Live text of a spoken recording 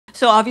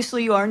So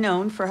obviously you are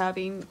known for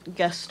having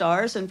guest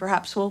stars, and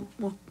perhaps we'll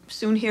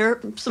soon hear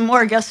some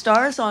more guest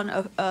stars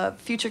on a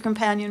future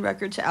companion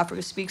record to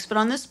Africa Speaks. But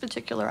on this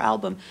particular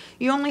album,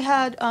 you only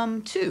had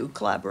two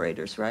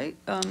collaborators, right?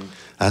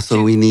 That's all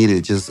Two. we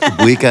needed, just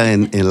Buika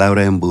and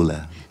Laura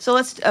Mbula. So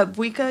let's,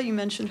 Buika, you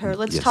mentioned her.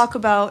 Let's Yes. talk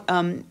about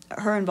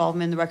her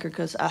involvement in the record,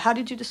 because how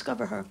did you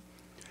discover her?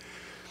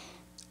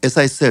 As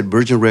I said,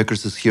 Virgin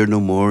Records is here no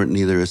more,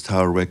 neither is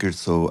Tower Records,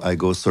 so I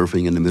go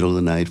surfing in the middle of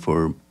the night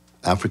for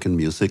African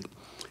music.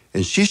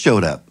 And she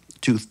showed up,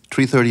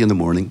 3:30 in the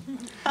morning.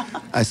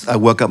 I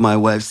woke up my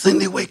wife,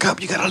 Cindy, wake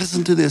up, you gotta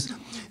listen to this.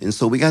 And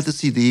so we got the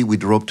CD, we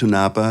drove to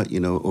Napa,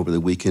 over the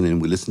weekend,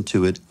 and we listened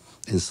to it.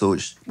 And so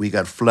we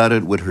got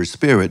flooded with her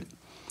spirit.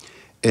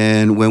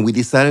 And when we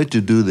decided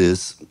to do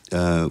this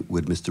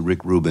with Mr.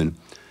 Rick Rubin,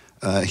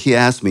 he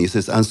asked me, he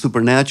says, on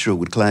Supernatural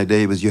with Clive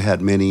Davis, you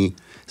had many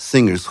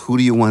singers. Who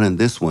do you want in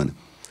this one?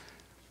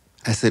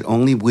 I said,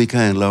 only Buika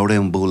and Laura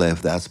Mbula,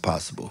 if that's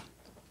possible.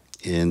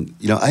 And,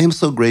 I am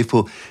so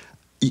grateful.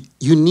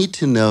 You need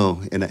to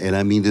know, and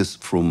I mean this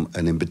from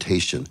an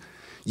invitation,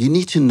 you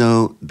need to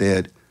know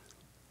that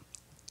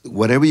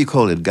whatever you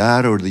call it,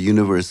 God or the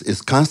universe,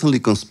 is constantly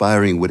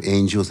conspiring with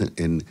angels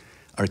and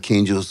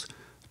archangels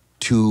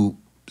to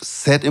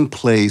set in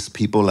place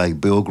people like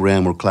Bill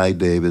Graham or Clyde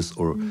Davis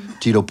or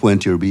Tito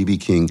Puente or B.B.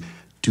 King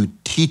to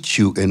teach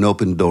you and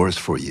open doors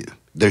for you.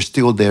 They're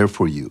still there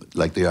for you,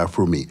 like they are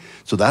for me.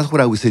 So that's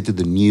what I would say to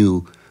the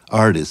new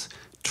artists.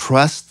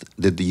 Trust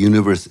that the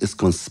universe is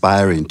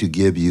conspiring to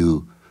give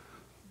you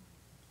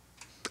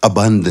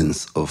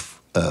abundance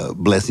of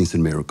blessings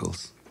and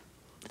miracles.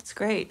 That's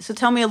great. So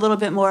tell me a little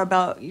bit more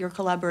about your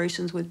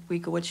collaborations with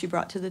Buika, what she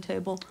brought to the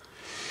table.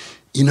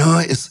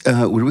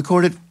 We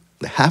recorded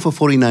half of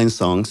 49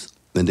 songs,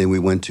 and then we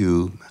went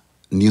to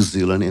New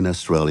Zealand and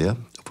Australia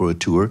for a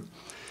tour.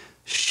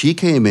 She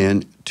came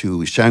in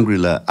to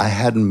Shangri-La. I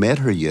hadn't met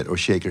her yet or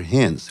shake her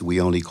hands.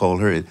 We only called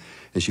her,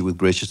 and she was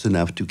gracious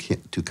enough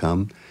to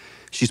come.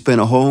 She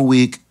spent a whole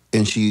week,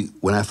 and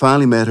when I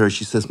finally met her,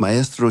 she says,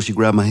 Maestro, she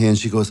grabbed my hand,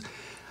 she goes,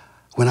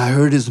 when I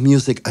heard his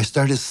music, I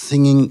started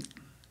singing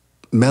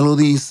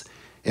melodies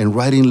and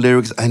writing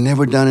lyrics I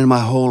never done in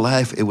my whole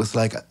life. It was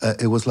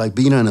like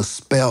being on a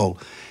spell.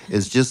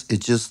 It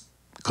just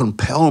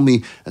compelled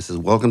me. I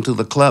said, welcome to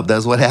the club.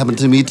 That's what happened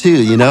to me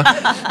too,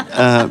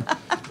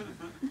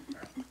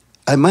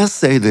 I must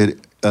say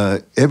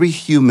that every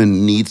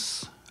human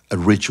needs a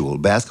ritual,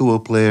 basketball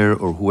player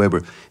or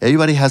whoever.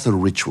 Everybody has a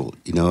ritual,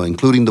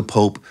 including the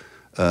Pope.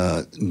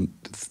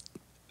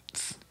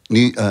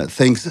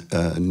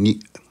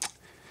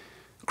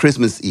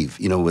 Christmas Eve,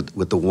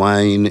 with the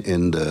wine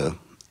and,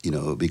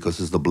 because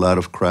it's the blood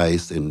of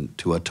Christ and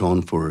to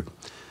atone for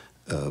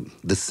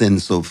the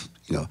sins of,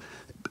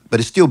 but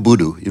it's still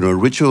voodoo.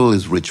 Ritual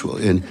is ritual.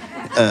 And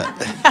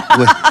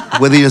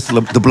whether it's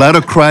the blood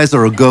of Christ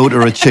or a goat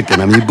or a chicken,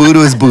 I mean,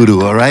 voodoo is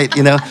voodoo, all right?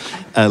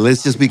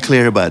 Let's just be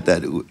clear about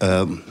that.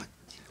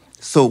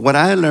 So what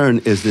I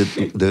learned is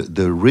that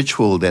the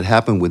ritual that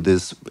happened with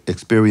this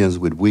experience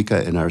with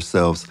Wicca and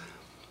ourselves,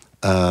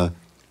 the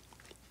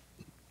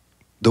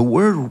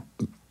word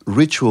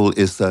ritual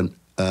is,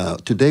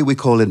 today we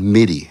call it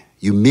MIDI.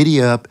 You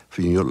MIDI up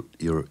from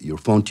your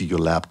phone to your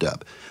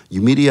laptop.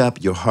 You MIDI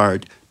up your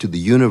heart to the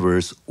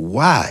universe.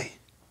 Why?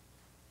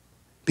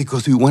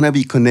 Because we want to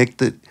be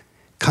connected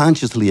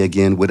consciously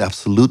again with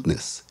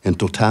absoluteness and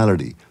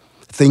totality,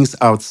 things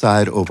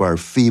outside of our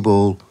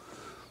feeble,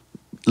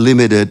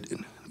 limited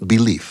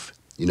belief,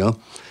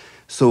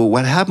 So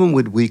what happened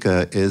with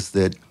Wicca is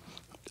that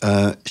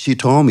she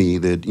told me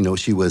that,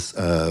 she was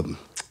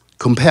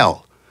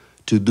compelled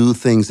to do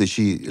things that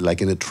she,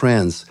 like in a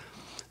trance.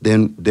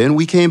 Then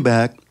we came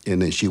back,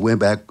 and then she went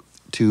back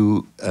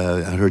to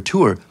her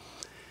tour.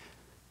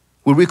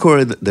 We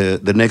recorded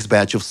the next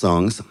batch of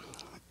songs,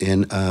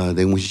 and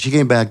then when she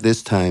came back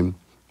this time,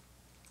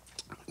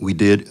 we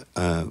did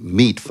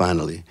meet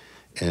finally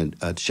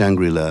at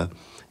Shangri-La,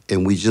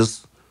 and we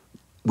just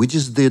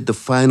did the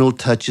final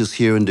touches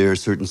here and there,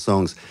 certain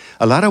songs.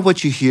 A lot of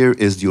what you hear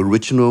is the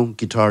original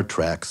guitar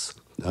tracks,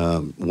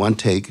 one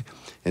take,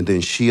 and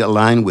then she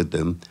aligned with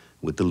them,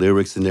 with the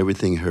lyrics and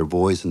everything, her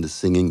voice and the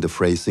singing, the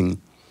phrasing.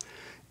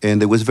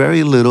 And there was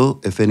very little,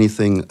 if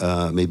anything,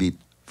 maybe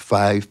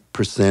 5%,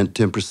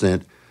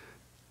 10%,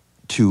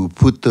 to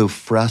put the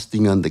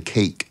frosting on the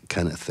cake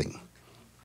kind of thing.